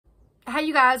Hey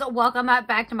you guys, welcome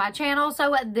back to my channel.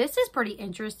 So this is pretty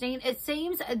interesting. It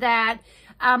seems that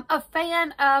a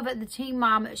fan of the Teen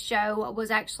Mom show was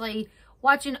actually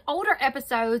watching older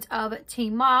episodes of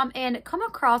Teen Mom and come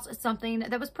across something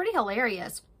that was pretty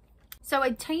hilarious. So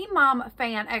a Teen Mom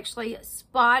fan actually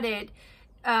spotted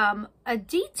a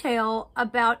detail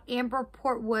about Amber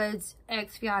Portwood's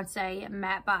ex-fiance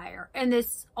Matt Baier in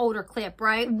this older clip,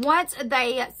 right? Once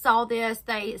they saw this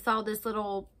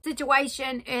little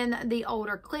situation in the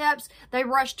older clips, they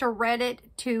rushed to Reddit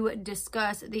to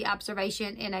discuss the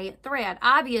observation in a thread,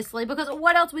 obviously, because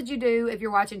what else would you do if you're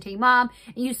watching Teen Mom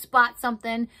and you spot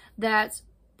something that's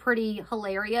pretty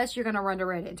hilarious? You're gonna run to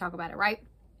Reddit and talk about it, right?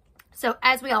 So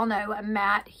as we all know,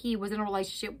 Matt, he was in a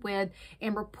relationship with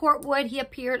Amber Portwood. He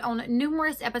appeared on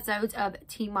numerous episodes of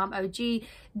Teen Mom OG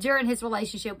during his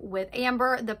relationship with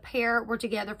Amber. The pair were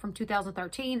together from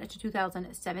 2013 to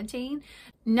 2017.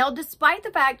 Now, despite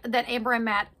the fact that Amber and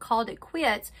Matt called it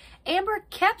quits, Amber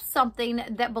kept something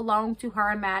that belonged to her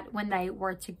and Matt when they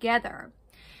were together.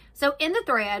 So in the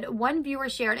thread, one viewer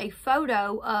shared a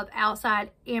photo of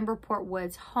outside Amber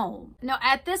Portwood's home. Now,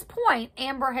 at this point,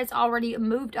 Amber has already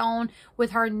moved on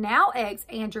with her now ex,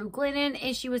 Andrew Glennon,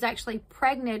 and she was actually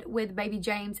pregnant with baby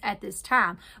James at this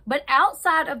time. But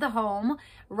outside of the home,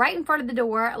 right in front of the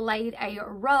door, laid a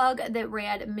rug that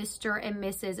read Mr. and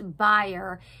Mrs.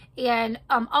 Baier. And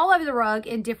all over the rug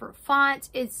in different fonts,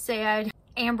 it said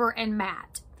Amber and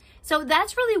Matt. So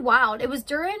that's really wild. It was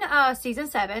during season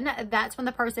 7. That's when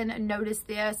the person noticed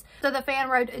this. So the fan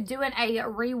wrote, doing a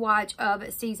rewatch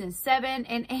of season 7,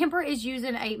 and Amber is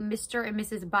using a Mr. and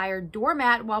Mrs. Baier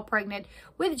doormat while pregnant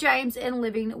with James and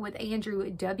living with Andrew.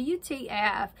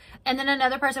 WTF. And then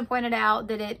another person pointed out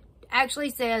that it actually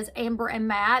says Amber and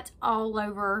Matt all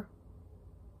over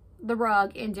the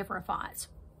rug in different fonts.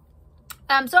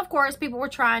 So, of course, people were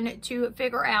trying to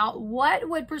figure out what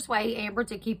would persuade Amber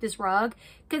to keep this rug,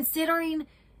 considering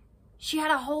she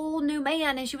had a whole new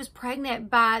man and she was pregnant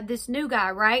by this new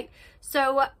guy, right?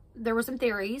 So, there were some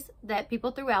theories that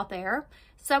people threw out there.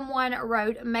 Someone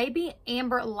wrote, maybe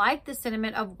Amber liked the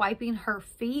sentiment of wiping her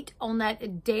feet on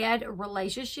that dead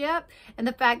relationship and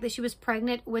the fact that she was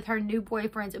pregnant with her new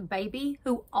boyfriend's baby,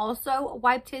 who also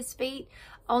wiped his feet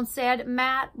on said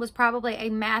Matt, was probably a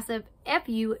massive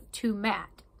FU to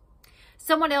Matt.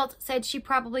 Someone else said she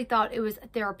probably thought it was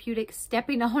therapeutic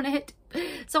stepping on it.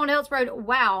 Someone else wrote,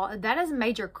 wow, that is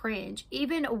major cringe.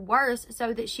 Even worse,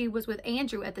 so that she was with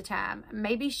Andrew at the time.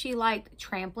 Maybe she liked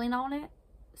trampling on it.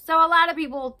 So a lot of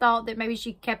people thought that maybe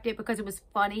she kept it because it was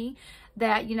funny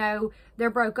that, you know, they're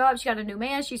broke up. She got a new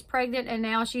man. She's pregnant. And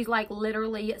now she's like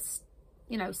literally,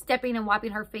 you know, stepping and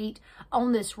wiping her feet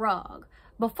on this rug.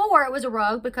 Before it was a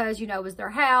rug because, you know, it was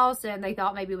their house and they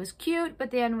thought maybe it was cute.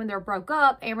 But then when they're broke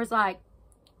up, Amber's like,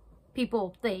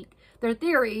 people think their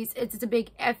theories, it's a big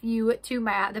FU to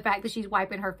Matt, the fact that she's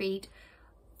wiping her feet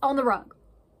on the rug.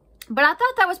 But I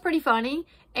thought that was pretty funny.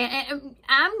 And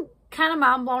I'm kind of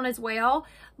mind blown as well.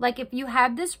 Like, if you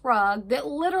have this rug that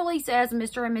literally says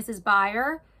Mr. and Mrs.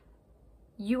 Baier,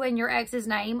 you and your ex's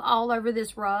name all over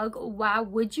this rug, why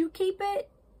would you keep it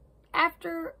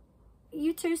after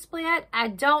you two split? I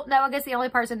don't know. I guess the only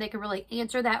person that could really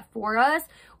answer that for us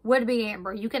would be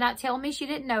Amber. You cannot tell me she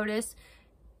didn't notice.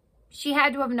 She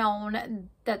had to have known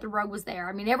that the rug was there.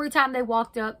 I mean, every time they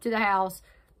walked up to the house,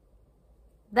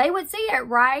 they would see it,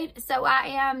 right? So I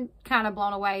am kind of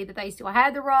blown away that they still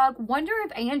had the rug. Wonder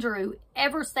if Andrew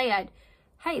ever said,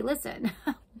 hey, listen,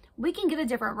 we can get a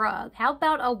different rug. How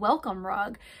about a welcome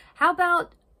rug? How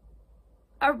about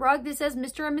a rug that says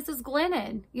Mr. and Mrs.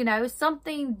 Glennon? You know,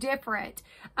 something different.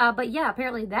 But yeah,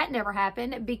 apparently that never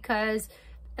happened because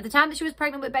at the time that she was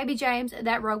pregnant with baby James,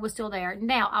 that rug was still there.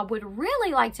 Now, I would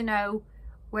really like to know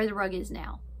where the rug is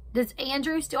now. Does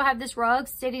Andrew still have this rug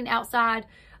sitting outside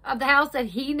of the house that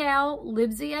he now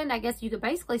lives in? I guess you could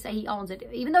basically say he owns it.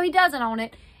 Even though he doesn't own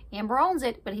it, Amber owns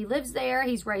it, but he lives there.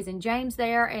 He's raising James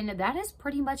there, and that is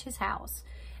pretty much his house.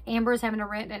 Amber is having to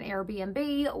rent an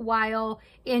Airbnb while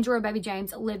Andrew and baby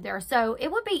James live there. So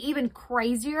it would be even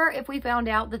crazier if we found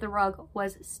out that the rug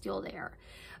was still there.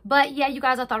 But yeah, you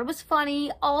guys, I thought it was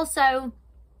funny. Also,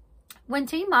 when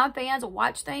Teen Mom fans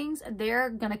watch things, they're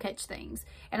going to catch things.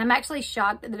 And I'm actually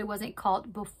shocked that it wasn't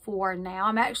caught before now.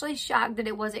 I'm actually shocked that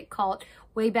it wasn't caught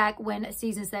way back when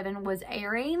season 7 was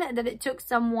airing. That it took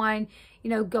someone, you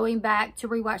know, going back to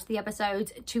rewatch the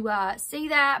episodes to see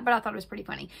that. But I thought it was pretty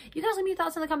funny. You guys leave me your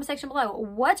thoughts in the comment section below.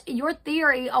 What's your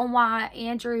theory on why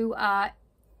Andrew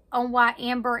on why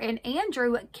Amber and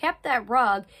Andrew kept that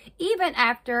rug even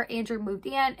after Andrew moved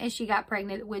in and she got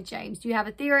pregnant with James. Do you have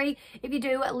a theory? If you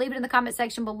do, leave it in the comment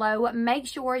section below. Make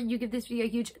sure you give this video a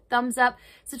huge thumbs up.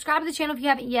 Subscribe to the channel if you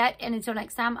haven't yet. And until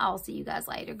next time, I'll see you guys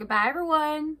later. Goodbye,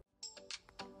 everyone.